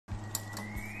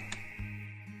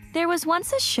There was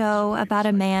once a show about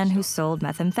a man who sold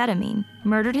methamphetamine,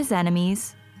 murdered his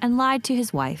enemies, and lied to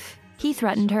his wife. He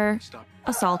threatened her,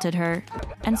 assaulted her,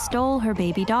 and stole her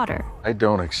baby daughter. I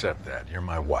don't accept that. You're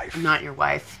my wife. I'm not your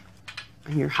wife.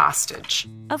 I'm your hostage.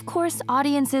 Of course,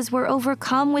 audiences were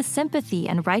overcome with sympathy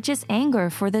and righteous anger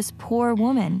for this poor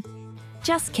woman.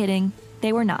 Just kidding,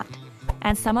 they were not.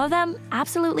 And some of them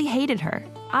absolutely hated her.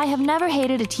 I have never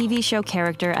hated a TV show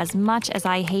character as much as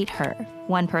I hate her,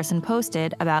 one person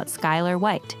posted about Skyler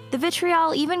White. The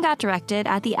vitriol even got directed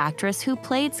at the actress who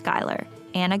played Skyler,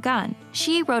 Anna Gunn.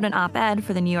 She wrote an op-ed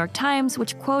for the New York Times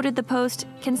which quoted the post,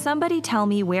 "Can somebody tell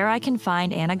me where I can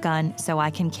find Anna Gunn so I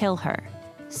can kill her?"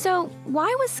 So,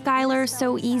 why was Skyler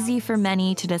so easy for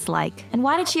many to dislike? And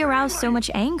why did she arouse so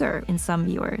much anger in some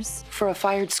viewers? For a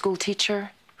fired school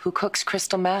teacher who cooks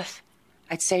crystal meth,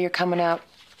 I'd say you're coming out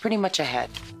pretty much ahead.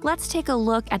 Let's take a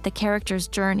look at the character's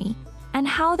journey and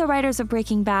how the writers of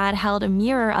Breaking Bad held a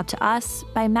mirror up to us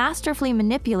by masterfully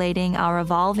manipulating our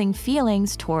evolving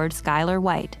feelings toward Skyler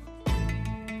White.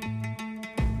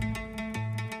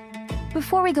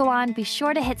 Before we go on, be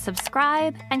sure to hit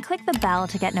subscribe and click the bell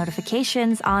to get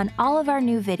notifications on all of our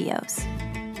new videos.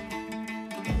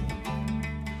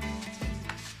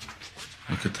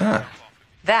 Look at that.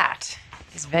 That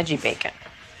is veggie bacon.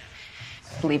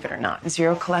 Believe it or not,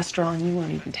 0 cholesterol, and you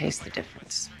won't even taste the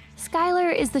difference.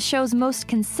 Skyler is the show's most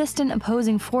consistent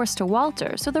opposing force to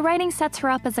Walter, so the writing sets her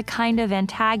up as a kind of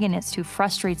antagonist who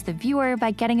frustrates the viewer by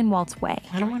getting in Walt's way.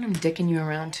 I don't want him dicking you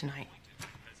around tonight.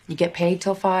 You get paid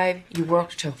till 5, you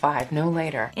work till 5, no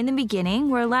later. In the beginning,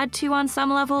 we're led to, on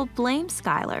some level, blame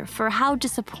Skyler for how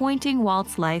disappointing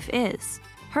Walt's life is.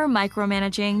 Her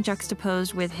micromanaging,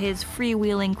 juxtaposed with his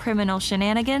freewheeling criminal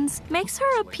shenanigans, makes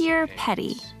her appear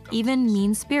petty, even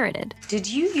mean-spirited. Did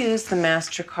you use the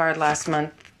MasterCard last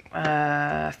month?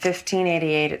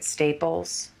 1588 at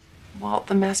Staples? Walt,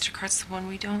 the MasterCard's the one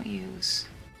we don't use.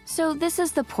 So this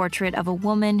is the portrait of a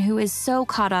woman who is so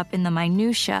caught up in the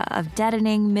minutiae of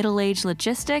deadening middle-aged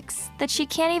logistics that she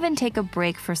can't even take a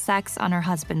break for sex on her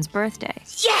husband's birthday.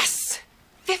 Yes!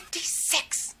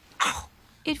 56! Ow!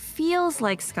 It feels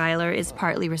like Skyler is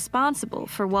partly responsible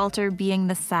for Walter being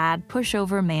the sad,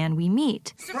 pushover man we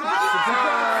meet.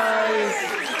 Surprise!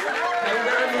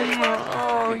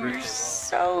 Oh, you're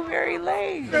so very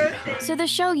late. So the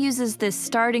show uses this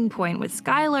starting point with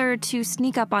Skyler to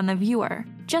sneak up on the viewer.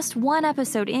 Just one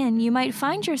episode in, you might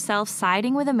find yourself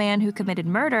siding with a man who committed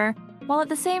murder, while at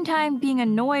the same time being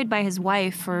annoyed by his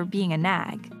wife for being a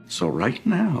nag. So right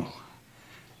now,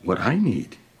 what I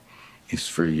need is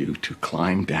for you to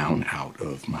climb down out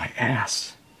of my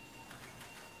ass.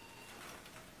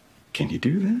 Can you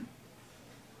do that?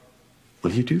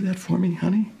 Will you do that for me,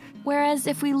 honey? Whereas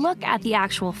if we look at the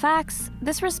actual facts,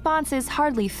 this response is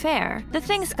hardly fair. The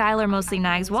thing Skyler mostly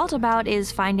nags Walt about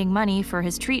is finding money for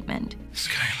his treatment.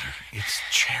 Skyler, it's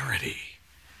charity.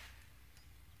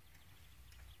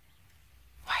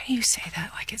 Why do you say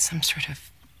that like it's some sort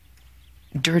of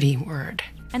dirty word?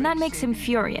 And that makes him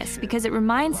furious because it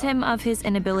reminds him of his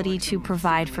inability to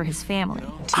provide for his family.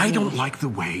 I don't like the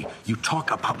way you talk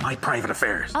about my private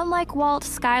affairs. Unlike Walt,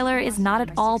 Skyler is not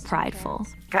at all prideful.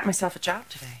 Got myself a job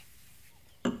today.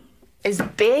 As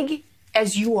big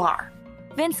as you are.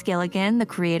 Vince Gilligan, the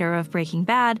creator of Breaking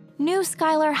Bad, knew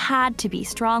Skyler had to be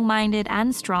strong-minded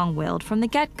and strong-willed from the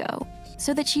get-go,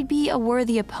 so that she'd be a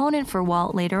worthy opponent for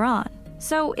Walt later on.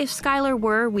 So if Skyler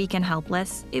were weak and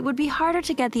helpless, it would be harder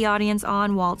to get the audience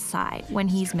on Walt's side when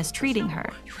he's mistreating her.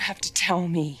 You have to tell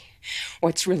me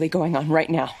what's really going on right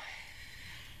now.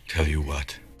 Tell you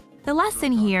what? The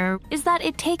lesson here is that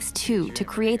it takes two to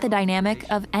create the dynamic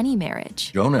of any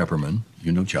marriage. Joan Epperman,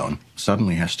 you know Joan,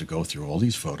 suddenly has to go through all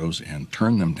these photos and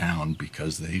turn them down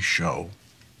because they show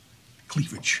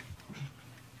cleavage.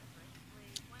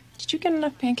 Did you get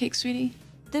enough pancakes, sweetie?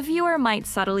 The viewer might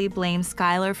subtly blame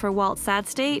Skyler for Walt's sad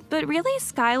state, but really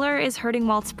Skyler is hurting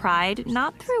Walt's pride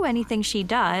not through anything she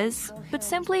does, but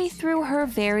simply through her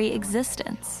very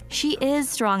existence. She is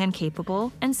strong and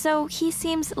capable, and so he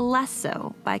seems less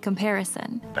so by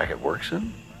comparison. Back at work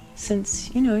soon?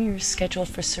 Since, you're scheduled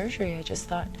for surgery, I just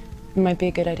thought it might be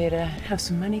a good idea to have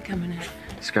some money coming in.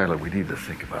 Skyler, we need to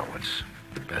think about what's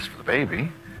best for the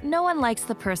baby. No one likes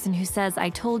the person who says, "I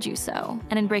told you so."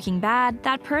 And in Breaking Bad,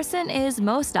 that person is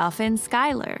most often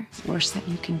Skyler. The worst that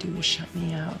you can do is shut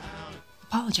me out.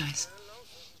 Apologize.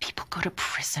 People go to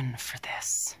prison for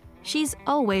this. She's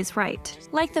always right.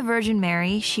 Like the Virgin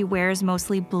Mary, she wears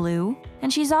mostly blue,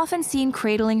 and she's often seen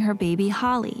cradling her baby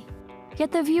Holly.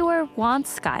 Yet the viewer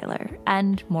wants Skyler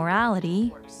and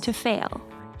morality to fail.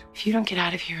 If you don't get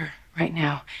out of here right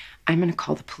now, I'm gonna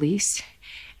call the police,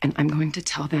 and I'm going to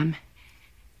tell them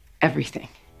everything.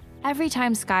 Every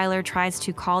time Skyler tries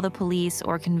to call the police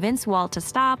or convince Walt to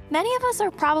stop, many of us are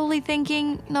probably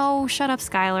thinking, no, shut up,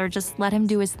 Skyler, just let him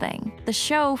do his thing. The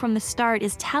show from the start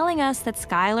is telling us that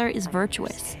Skyler is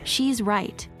virtuous. She's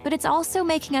right. But it's also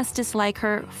making us dislike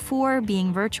her for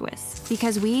being virtuous,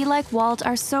 because we, like Walt,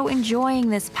 are so enjoying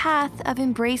this path of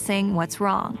embracing what's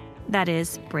wrong. That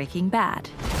is, breaking bad.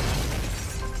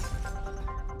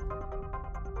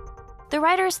 The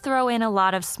writers throw in a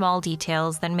lot of small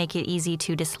details that make it easy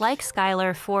to dislike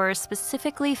Skyler for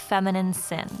specifically feminine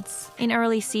sins. In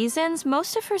early seasons,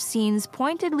 most of her scenes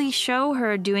pointedly show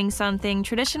her doing something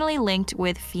traditionally linked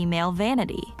with female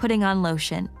vanity, putting on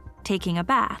lotion, taking a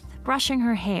bath, brushing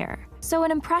her hair. So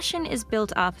an impression is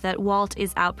built up that Walt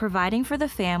is out providing for the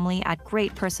family at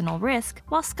great personal risk,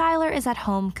 while Skyler is at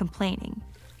home complaining.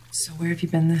 So where have you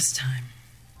been this time?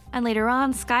 And later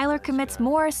on, Skyler commits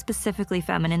more specifically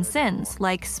feminine sins,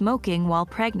 like smoking while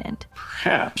pregnant.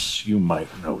 Perhaps you might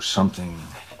know something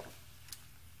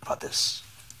about this.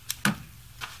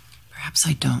 Perhaps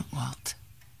I don't, Walt.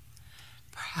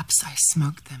 Perhaps I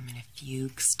smoked them in a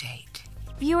fugue state.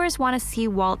 Viewers want to see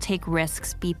Walt take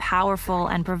risks, be powerful,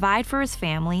 and provide for his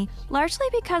family, largely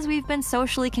because we've been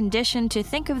socially conditioned to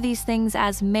think of these things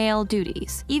as male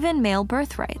duties, even male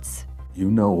birthrights.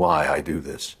 You know why I do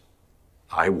this.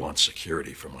 I want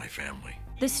security for my family.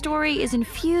 The story is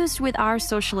infused with our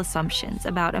social assumptions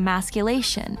about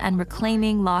emasculation and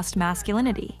reclaiming lost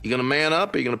masculinity. You gonna man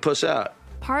up or you gonna puss out?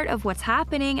 Part of what's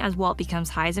happening as Walt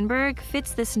becomes Heisenberg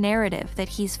fits this narrative that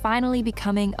he's finally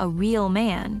becoming a real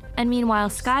man. And meanwhile,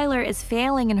 Skyler is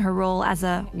failing in her role as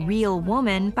a real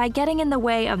woman by getting in the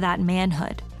way of that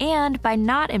manhood, and by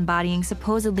not embodying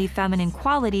supposedly feminine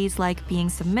qualities like being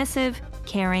submissive,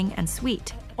 caring, and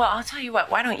sweet. Well, I'll tell you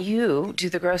what, why don't you do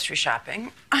the grocery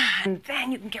shopping, and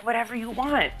then you can get whatever you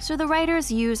want. So the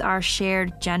writers use our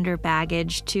shared gender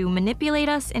baggage to manipulate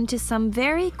us into some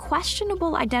very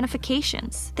questionable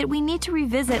identifications that we need to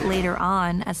revisit later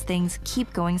on as things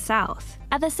keep going south.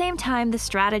 At the same time, the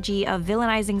strategy of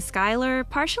villainizing Skyler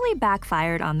partially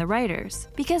backfired on the writers,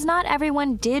 because not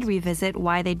everyone did revisit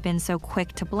why they'd been so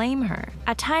quick to blame her.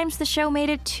 At times, the show made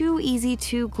it too easy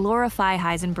to glorify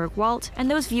Heisenberg Walt, and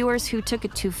those viewers who took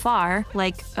it too far,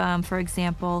 like, for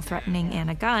example, threatening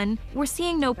Anna Gunn, were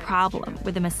seeing no problem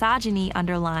with the misogyny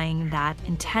underlying that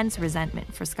intense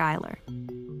resentment for Skyler.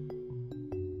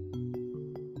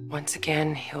 Once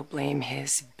again, he'll blame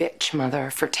his bitch mother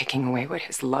for taking away what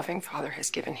his loving father has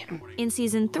given him. In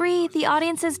season 3, the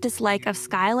audience's dislike of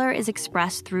Skyler is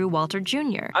expressed through Walter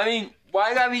Jr. I mean,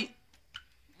 why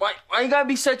you gotta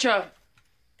be such a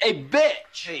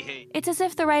bitch? Hey. It's as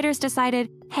if the writers decided,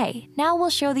 hey, now we'll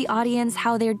show the audience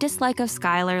how their dislike of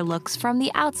Skyler looks from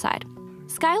the outside.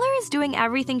 Skyler is doing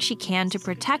everything she can to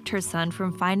protect her son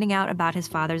from finding out about his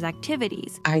father's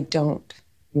activities. I don't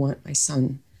want my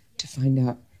son to find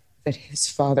out that his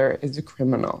father is a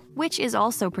criminal. Which is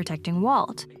also protecting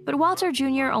Walt. But Walter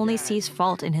Jr. only sees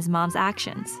fault in his mom's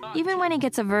actions. Even when he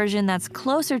gets a version that's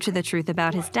closer to the truth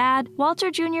about his dad, Walter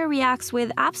Jr. reacts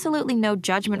with absolutely no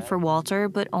judgment for Walter,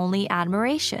 but only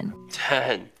admiration.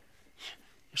 Dad,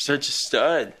 you're such a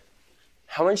stud.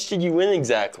 How much did you win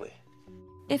exactly?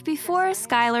 If before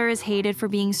Skyler is hated for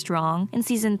being strong, in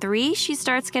season 3 she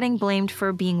starts getting blamed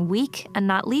for being weak and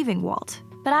not leaving Walt.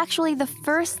 But actually, the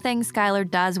first thing Skyler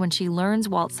does when she learns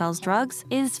Walt sells drugs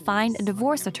is find a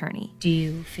divorce attorney. Do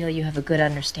you feel you have a good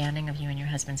understanding of you and your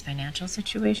husband's financial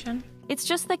situation? It's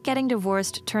just that getting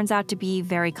divorced turns out to be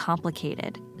very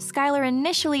complicated. Skyler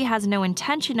initially has no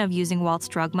intention of using Walt's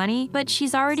drug money, but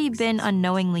she's already been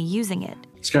unknowingly using it.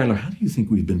 Skyler, how do you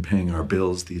think we've been paying our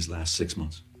bills these last 6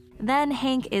 months? Then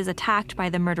Hank is attacked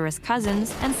by the murderous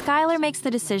cousins, and Skyler makes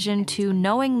the decision to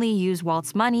knowingly use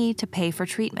Walt's money to pay for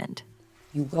treatment.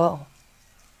 You will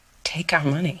take our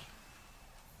money.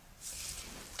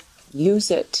 Use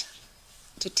it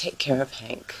to take care of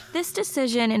Hank. This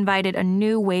decision invited a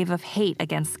new wave of hate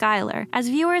against Skyler, as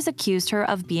viewers accused her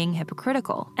of being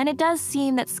hypocritical. And it does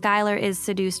seem that Skyler is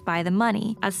seduced by the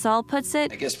money. As Saul puts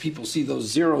it, I guess people see those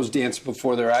zeros dance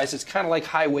before their eyes. It's kind of like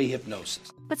highway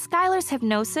hypnosis. But Skyler's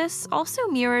hypnosis also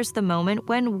mirrors the moment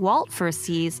when Walt first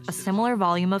sees a similar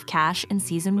volume of cash in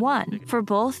season 1. For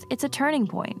both, it's a turning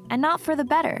point, and not for the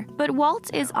better. But Walt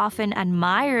is often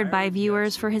admired by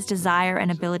viewers for his desire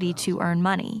and ability to earn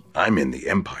money. I'm in the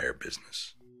empire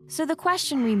business. So the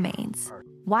question remains,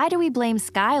 Why do we blame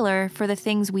Skyler for the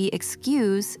things we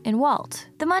excuse in Walt?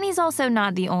 The money's also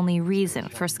not the only reason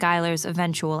for Skyler's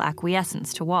eventual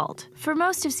acquiescence to Walt. For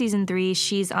most of season 3,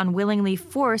 she's unwillingly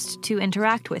forced to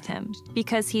interact with him,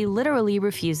 because he literally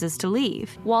refuses to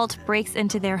leave. Walt breaks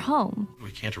into their home. We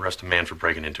can't arrest a man for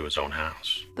breaking into his own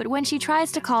house. But when she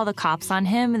tries to call the cops on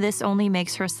him, this only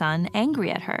makes her son angry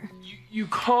at her. You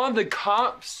called the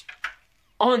cops?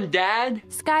 On Dad?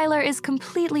 Skyler is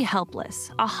completely helpless,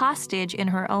 a hostage in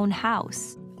her own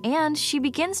house. And she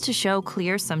begins to show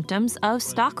clear symptoms of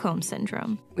Stockholm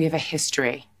Syndrome. We have a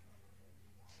history.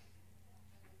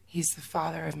 He's the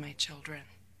father of my children.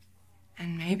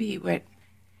 And maybe what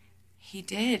he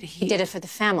did, He did it for the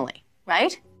family,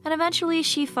 right? And eventually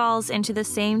she falls into the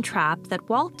same trap that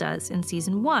Walt does in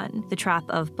season 1, the trap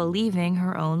of believing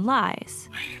her own lies.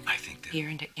 I think that you're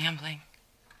into gambling.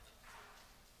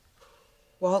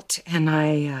 Walt and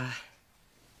I,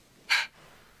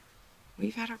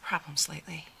 we've had our problems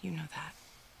lately. You know that.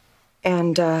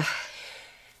 And,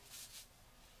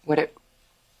 what it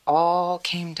all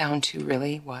came down to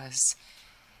really was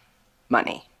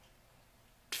money.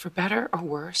 For better or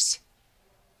worse,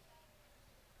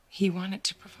 he wanted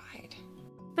to provide.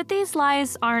 But these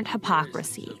lies aren't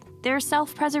hypocrisy. They're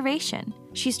self-preservation.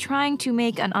 She's trying to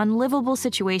make an unlivable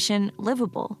situation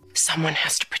livable. Someone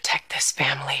has to protect this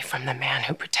family from the man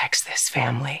who protects this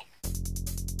family.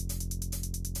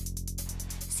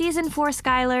 Season 4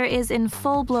 Skyler is in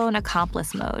full-blown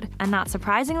accomplice mode, and not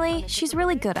surprisingly, she's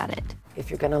really good at it. If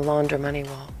you're gonna launder money,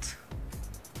 Walt,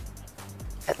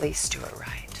 at least do it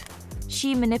right.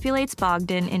 She manipulates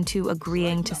Bogdan into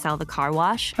agreeing to sell the car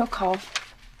wash. No call.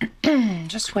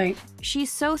 Just wait.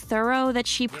 She's so thorough that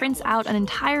she prints out an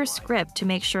entire script to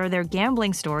make sure their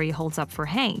gambling story holds up for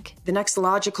Hank. The next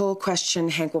logical question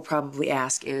Hank will probably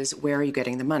ask is, where are you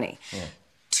getting the money?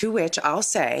 To which I'll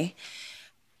say,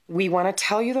 we want to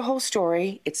tell you the whole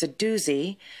story. It's a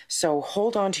doozy, so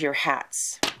hold on to your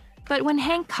hats. But when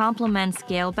Hank compliments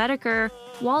Gail Bedecker,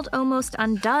 Walt almost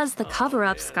undoes the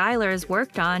cover-up Skyler's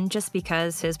worked on just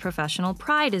because his professional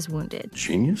pride is wounded.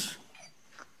 Genius?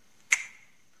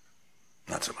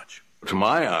 Not so much. To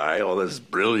my eye, all this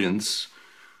brilliance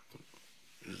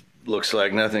looks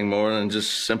like nothing more than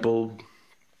just simple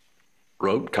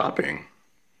rote copying.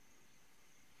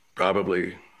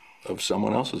 Probably of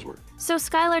someone else's work. So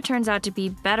Skyler turns out to be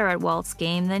better at Walt's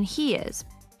game than he is.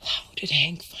 How did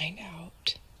Hank find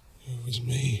out? It was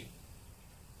me.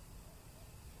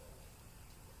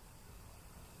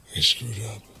 I screwed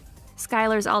up.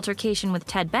 Skyler's altercation with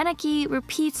Ted Beneke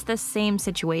repeats the same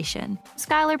situation.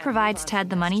 Skyler provides Ted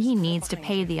the money he needs to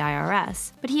pay the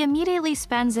IRS, but he immediately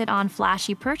spends it on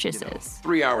flashy purchases.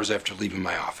 3 hours after leaving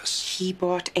my office. He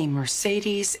bought a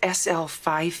Mercedes SL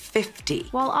 550.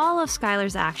 While all of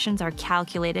Skyler's actions are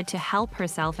calculated to help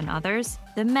herself and others,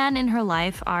 the men in her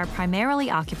life are primarily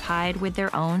occupied with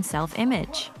their own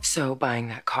self-image. So buying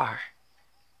that car,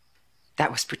 that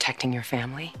was protecting your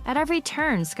family? At every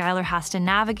turn, Skyler has to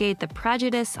navigate the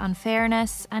prejudice,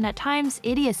 unfairness, and at times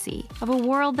idiocy of a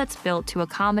world that's built to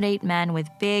accommodate men with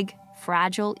big,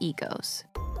 fragile egos.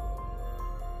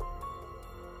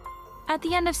 At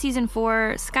the end of season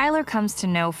 4, Skyler comes to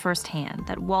know firsthand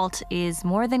that Walt is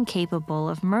more than capable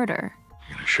of murder.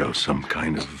 You're gonna show some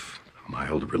kind of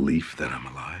mild relief that I'm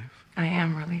alive? I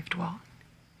am relieved, Walt.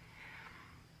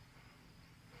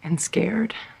 And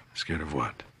scared. Scared of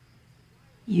what?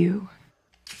 You.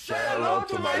 Say hello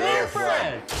to my dear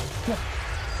friend.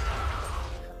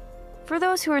 For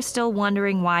those who are still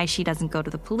wondering why she doesn't go to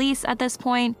the police at this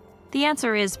point, the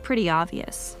answer is pretty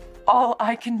obvious. All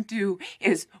I can do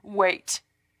is wait.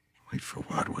 Wait for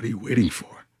what? What are you waiting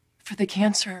for? For the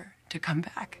cancer to come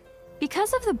back.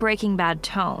 Because of the Breaking Bad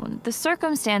tone, the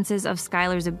circumstances of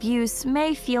Skyler's abuse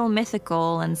may feel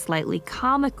mythical and slightly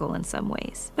comical in some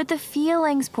ways, but the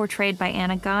feelings portrayed by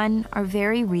Anna Gunn are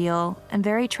very real and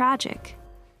very tragic.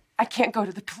 I can't go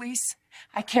to the police.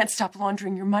 I can't stop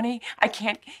laundering your money. I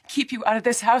can't keep you out of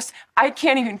this house. I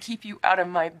can't even keep you out of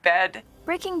my bed.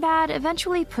 Breaking Bad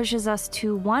eventually pushes us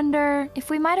to wonder if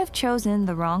we might have chosen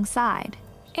the wrong side.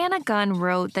 Anna Gunn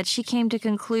wrote that she came to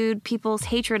conclude people's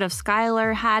hatred of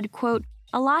Skyler had, quote,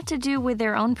 a lot to do with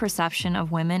their own perception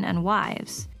of women and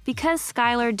wives. Because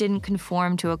Skyler didn't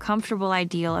conform to a comfortable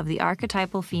ideal of the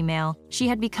archetypal female, she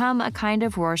had become a kind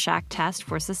of Rorschach test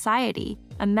for society,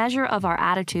 a measure of our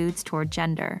attitudes toward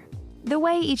gender. The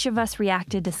way each of us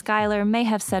reacted to Skyler may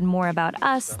have said more about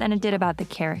us than it did about the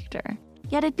character.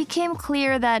 Yet it became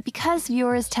clear that because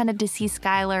viewers tended to see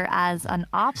Skyler as an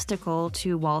obstacle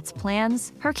to Walt's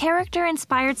plans, her character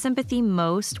inspired sympathy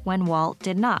most when Walt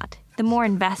did not. The The more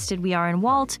invested we are in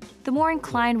Walt, the more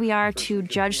inclined we are to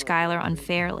judge Skyler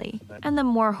unfairly. And the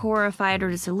more horrified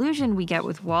or disillusioned we get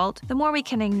with Walt, the more we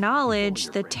can acknowledge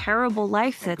the terrible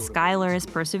life that Skyler is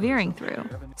persevering through.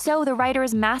 So the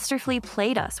writers masterfully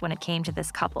played us when it came to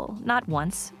this couple, not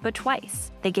once, but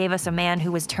twice. They gave us a man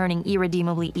who was turning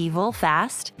irredeemably evil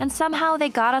fast, and somehow they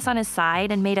got us on his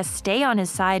side and made us stay on his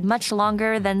side much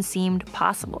longer than seemed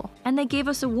possible. And they gave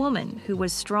us a woman who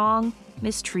was strong,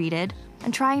 mistreated,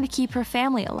 and trying to keep her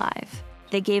family alive.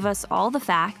 They gave us all the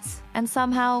facts, and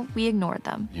somehow we ignored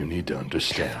them. You need to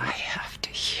understand. I have to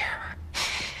hear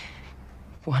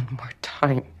one more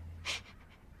time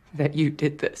that you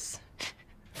did this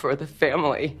for the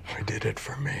family. I did it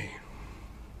for me.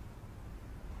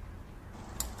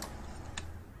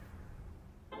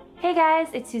 Hey guys,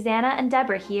 it's Susanna and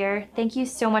Deborah here. Thank you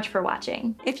so much for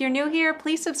watching. If you're new here,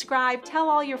 please subscribe, tell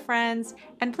all your friends,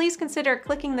 and please consider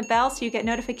clicking the bell so you get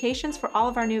notifications for all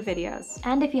of our new videos.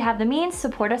 And if you have the means,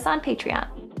 support us on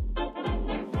Patreon.